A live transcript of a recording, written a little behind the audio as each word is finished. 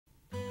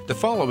The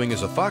following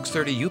is a Fox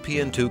 30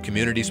 UPN2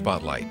 Community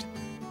Spotlight.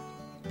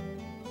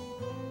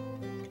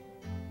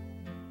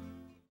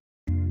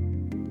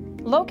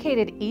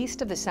 Located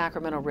east of the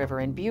Sacramento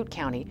River in Butte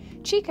County,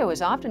 Chico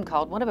is often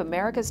called one of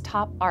America's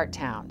top art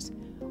towns.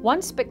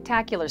 One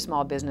spectacular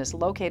small business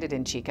located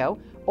in Chico,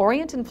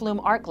 Orient and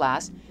Flume Art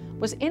Glass,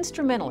 was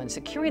instrumental in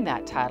securing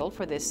that title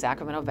for this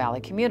Sacramento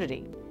Valley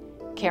community.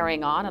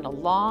 Carrying on a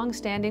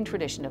long-standing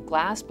tradition of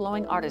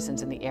glass-blowing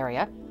artisans in the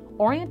area,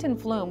 Orient and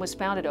Flume was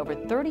founded over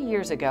 30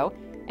 years ago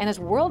and is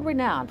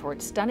world-renowned for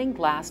its stunning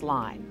glass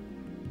line.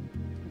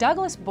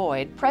 Douglas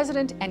Boyd,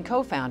 president and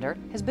co-founder,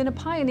 has been a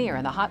pioneer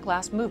in the hot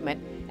glass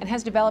movement and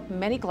has developed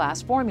many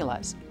glass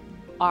formulas.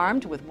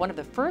 Armed with one of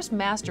the first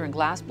master in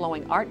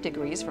glass-blowing art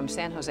degrees from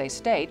San Jose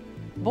State,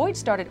 Boyd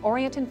started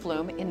Orient and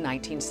Flume in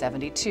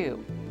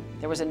 1972.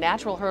 There was a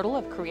natural hurdle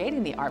of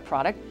creating the art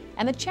product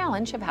and the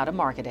challenge of how to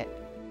market it.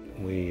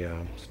 We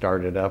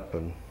started up,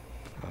 and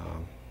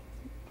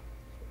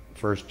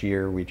first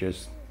year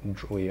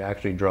we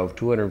actually drove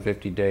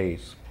 250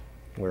 days.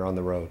 We were on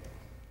the road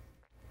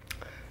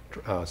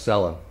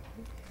selling.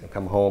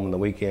 Come home on the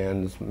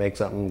weekends, make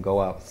something,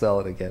 go out, sell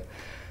it again.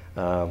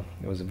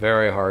 It was a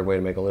very hard way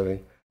to make a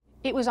living.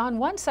 It was on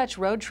one such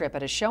road trip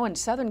at a show in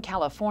Southern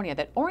California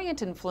that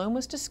Orient and Flume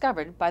was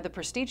discovered by the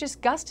prestigious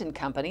Guston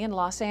Company in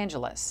Los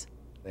Angeles.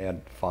 They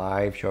had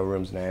 5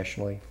 showrooms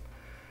nationally,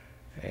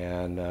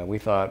 and we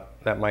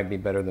thought that might be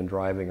better than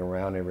driving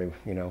around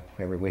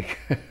every week.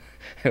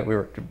 We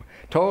were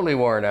totally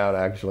worn out,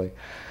 actually.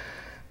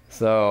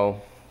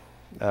 So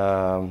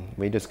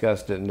we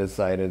discussed it and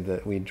decided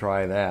that we'd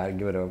try that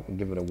and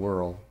give it a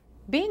whirl.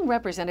 Being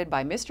represented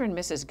by Mr. and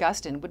Mrs.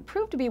 Guston would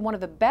prove to be one of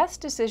the best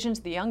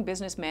decisions the young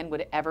businessman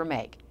would ever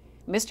make.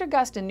 Mr.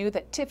 Guston knew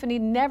that Tiffany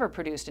never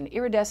produced an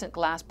iridescent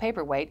glass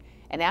paperweight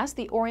and asked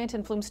the Orient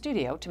and Flume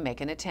studio to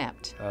make an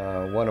attempt.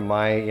 One of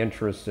my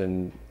interests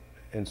in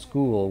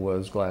school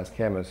was glass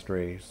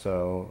chemistry,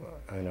 so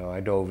I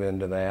dove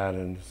into that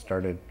and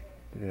started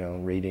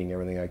reading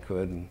everything I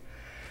could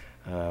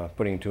and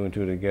putting 2 and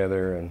 2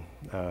 together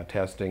and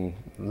testing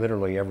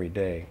literally every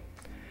day.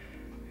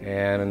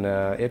 And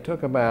it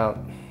took about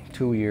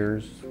 2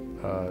 years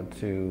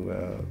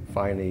to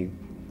finally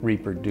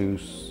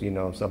reproduce,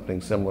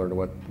 something similar to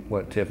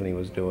what Tiffany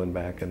was doing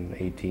back in the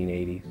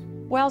 1880s.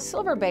 While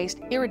silver-based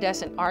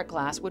iridescent art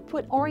glass would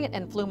put Orient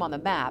and Flume on the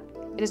map,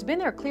 it has been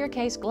their clear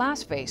case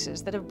glass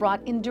faces that have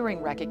brought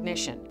enduring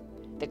recognition.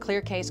 The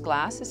clear case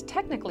glass is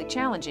technically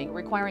challenging,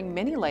 requiring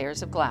many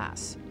layers of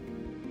glass.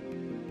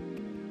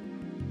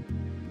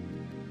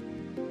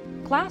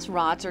 Glass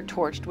rods are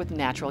torched with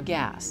natural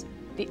gas.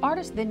 The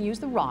artists then use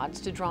the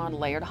rods to draw on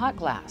layered hot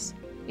glass.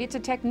 It's a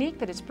technique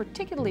that is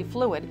particularly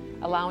fluid,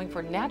 allowing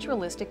for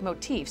naturalistic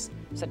motifs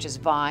such as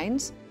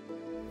vines,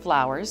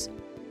 flowers,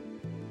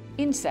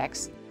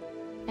 insects,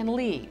 and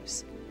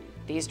leaves.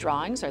 These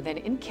drawings are then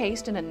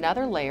encased in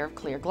another layer of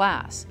clear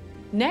glass.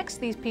 Next,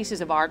 these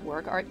pieces of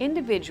artwork are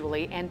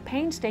individually and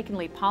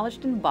painstakingly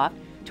polished and buffed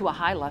to a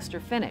high luster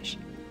finish.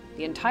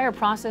 The entire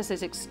process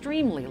is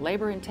extremely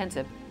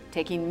labor-intensive,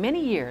 taking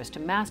many years to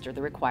master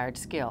the required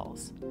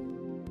skills.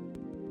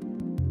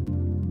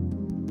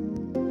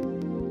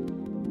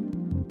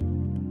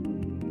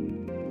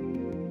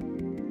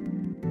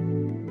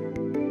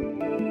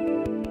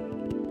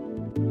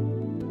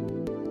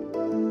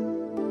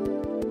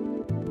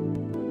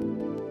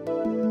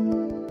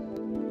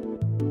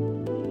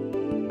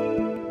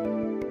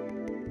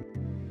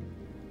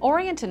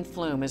 Orient and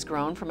Flume has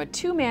grown from a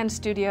 2-man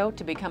studio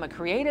to become a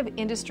creative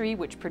industry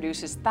which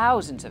produces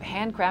thousands of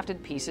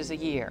handcrafted pieces a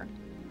year.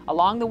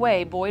 Along the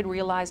way, Boyd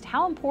realized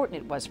how important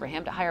it was for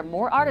him to hire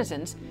more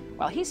artisans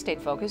while he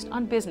stayed focused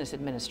on business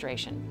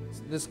administration.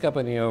 This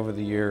company over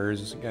the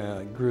years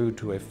grew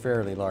to a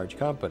fairly large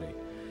company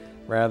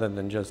rather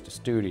than just a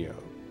studio.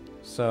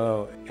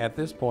 So at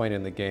this point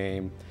in the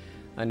game,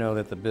 I know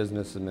that the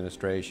business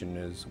administration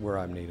is where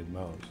I'm needed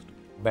most.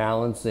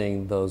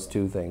 Balancing those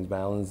 2 things,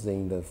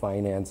 balancing the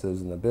finances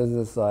and the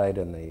business side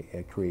and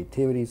the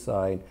creativity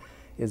side,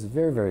 is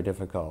very, very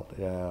difficult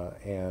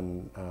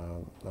and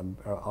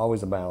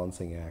always a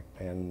balancing act.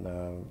 And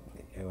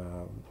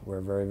we're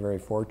very, very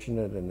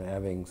fortunate in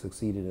having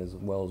succeeded as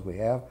well as we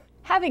have.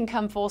 Having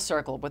come full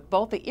circle with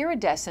both the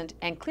iridescent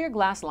and clear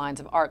glass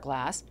lines of art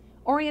glass,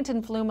 Orient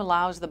and Flume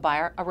allows the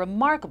buyer a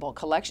remarkable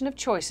collection of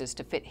choices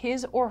to fit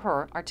his or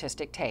her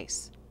artistic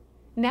tastes.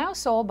 Now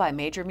sold by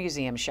major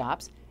museum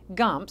shops,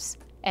 Gumps,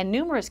 and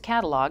numerous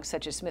catalogs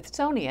such as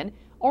Smithsonian,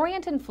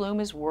 Orient and Flume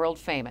is world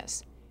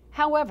famous.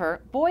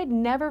 However, Boyd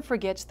never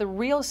forgets the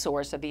real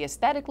source of the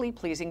aesthetically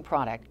pleasing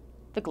product,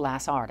 the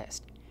glass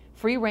artist.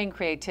 Free-rein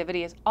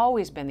creativity has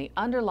always been the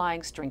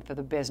underlying strength of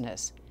the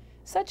business.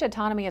 Such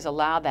autonomy has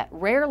allowed that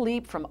rare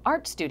leap from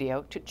art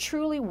studio to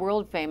truly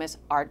world-famous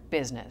art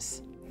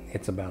business.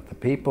 It's about the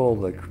people,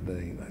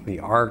 the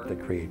art, the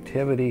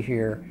creativity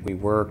here. We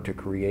work to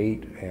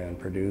create and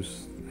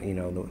produce,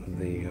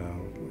 the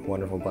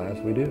wonderful glass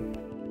we do.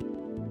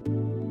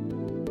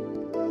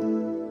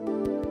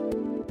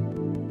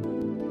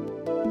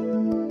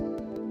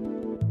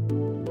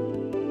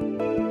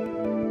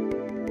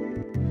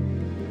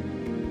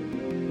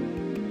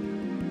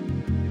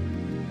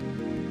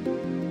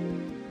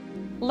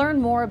 Learn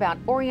more about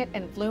Orient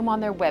and Flume on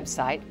their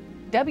website,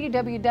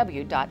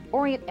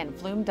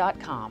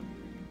 www.orientandflume.com.